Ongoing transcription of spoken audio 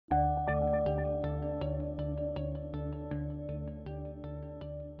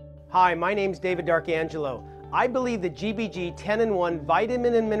Hi, my name's David D'Arcangelo. I believe the GBG 10-in-1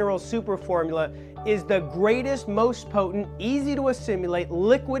 Vitamin and Mineral Super Formula is the greatest, most potent, easy to assimilate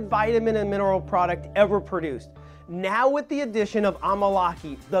liquid vitamin and mineral product ever produced. Now with the addition of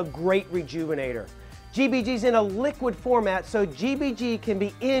Amelaki, the great rejuvenator. GBG's in a liquid format, so GBG can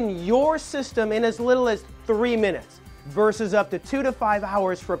be in your system in as little as 3 minutes versus up to 2 to 5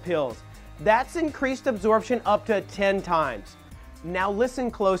 hours for pills. That's increased absorption up to 10 times. Now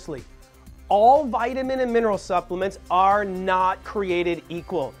listen closely. All vitamin and mineral supplements are not created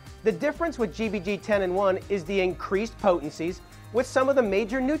equal. The difference with GBG 10-in-1 is the increased potencies with some of the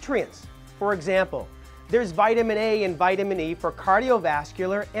major nutrients. For example, there's vitamin A and vitamin E for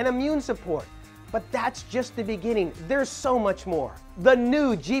cardiovascular and immune support. But that's just the beginning. There's so much more. The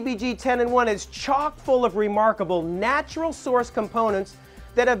new GBG 10-in-1 is chock full of remarkable natural source components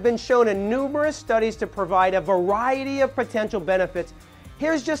that have been shown in numerous studies to provide a variety of potential benefits.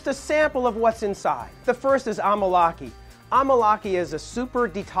 Here's just a sample of what's inside. The first is Amelaki. Amelaki is a super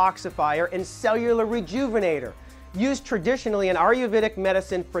detoxifier and cellular rejuvenator. Used traditionally in Ayurvedic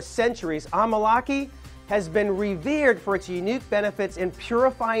medicine for centuries, Amelaki has been revered for its unique benefits in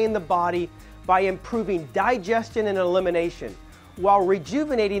purifying the body by improving digestion and elimination, while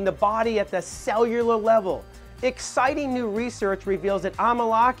rejuvenating the body at the cellular level. Exciting new research reveals that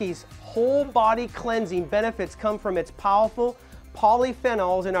Amelaki's whole body cleansing benefits come from its powerful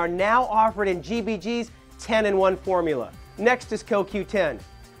polyphenols and are now offered in GBG's 10-in-1 formula. Next is CoQ10,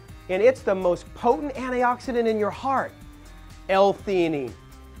 and it's the most potent antioxidant in your heart. L-theanine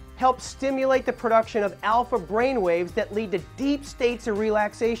helps stimulate the production of alpha brainwaves that lead to deep states of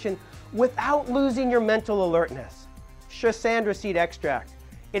relaxation without losing your mental alertness. Schisandra seed extract.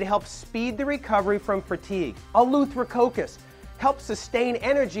 It helps speed the recovery from fatigue. Eleutherococcus helps sustain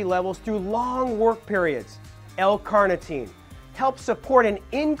energy levels through long work periods. L-carnitine helps support an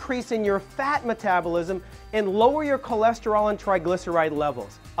increase in your fat metabolism and lower your cholesterol and triglyceride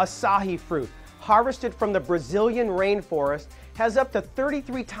levels. Acai fruit, harvested from the Brazilian rainforest, has up to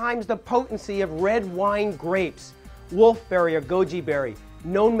 33 times the potency of red wine grapes. Wolfberry or goji berry,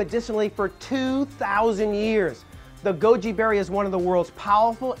 known medicinally for 2,000 years. The goji berry is one of the world's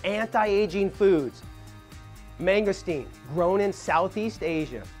powerful anti-aging foods. Mangosteen, grown in Southeast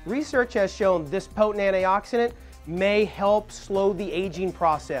Asia. Research has shown this potent antioxidant may help slow the aging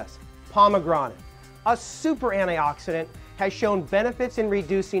process. Pomegranate, a super antioxidant, has shown benefits in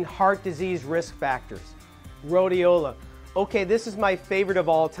reducing heart disease risk factors. Rhodiola, okay, this is my favorite of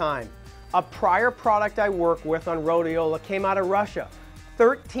all time. A prior product I worked with on rhodiola came out of Russia.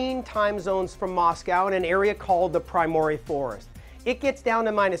 13 time zones from Moscow in an area called the Primorye Forest. It gets down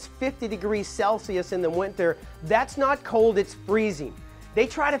to minus 50 degrees Celsius in the winter. That's not cold, it's freezing. They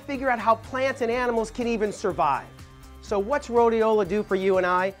try to figure out how plants and animals can even survive. So what's rhodiola do for you and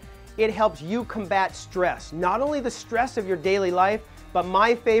I? It helps you combat stress. Not only the stress of your daily life, but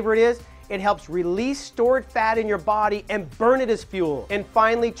my favorite is, it helps release stored fat in your body and burn it as fuel. And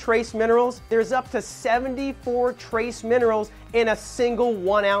finally, trace minerals. There's up to 74 trace minerals in a single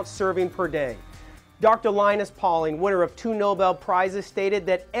 1 ounce serving per day. Dr. Linus Pauling, winner of 2 Nobel Prizes, stated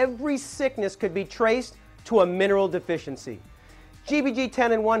that every sickness could be traced to a mineral deficiency. GBG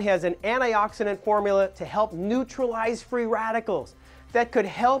 10-in-1 has an antioxidant formula to help neutralize free radicals that could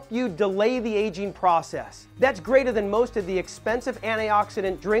help you delay the aging process. That's greater than most of the expensive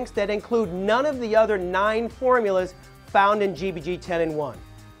antioxidant drinks that include none of the other 9 formulas found in GBG 10-in-1.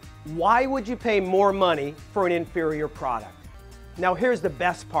 Why would you pay more money for an inferior product? Now here's the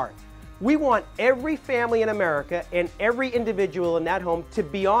best part. We want every family in America and every individual in that home to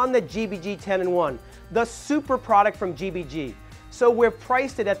be on the GBG 10-in-1, the super product from GBG. So we've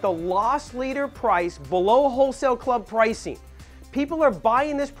priced it at the loss leader price below wholesale club pricing. People are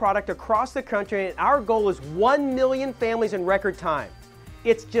buying this product across the country, and our goal is 1 million families in record time.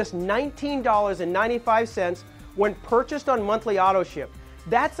 It's just $19.95 when purchased on monthly auto ship.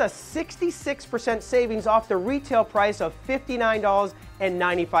 That's a 66% savings off the retail price of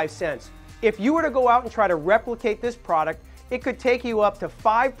 $59.95. If you were to go out and try to replicate this product, it could take you up to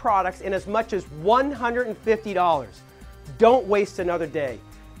 5 products in as much as $150. Don't waste another day.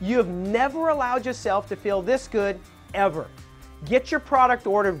 You have never allowed yourself to feel this good, ever. Get your product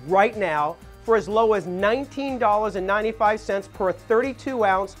ordered right now for as low as $19.95 per 32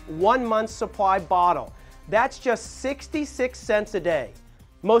 ounce, 1 month supply bottle. That's just 66 cents a day.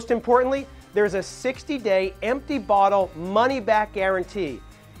 Most importantly, there's a 60-day empty bottle money-back guarantee.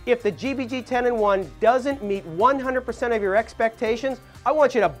 If the GBG 10-in-1 doesn't meet 100% of your expectations, I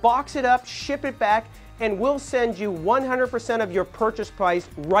want you to box it up, ship it back, and we'll send you 100% of your purchase price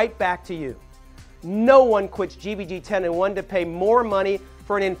right back to you. No one quits GBG 10-in-1 to pay more money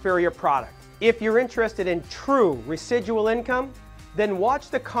for an inferior product. If you're interested in true residual income, then watch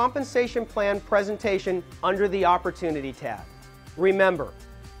the compensation plan presentation under the Opportunity tab. Remember,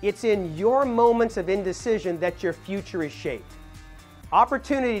 it's in your moments of indecision that your future is shaped.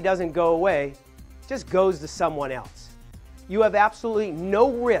 Opportunity doesn't go away, it just goes to someone else. You have absolutely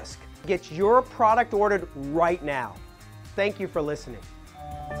no risk. Get your product ordered right now. Thank you for listening.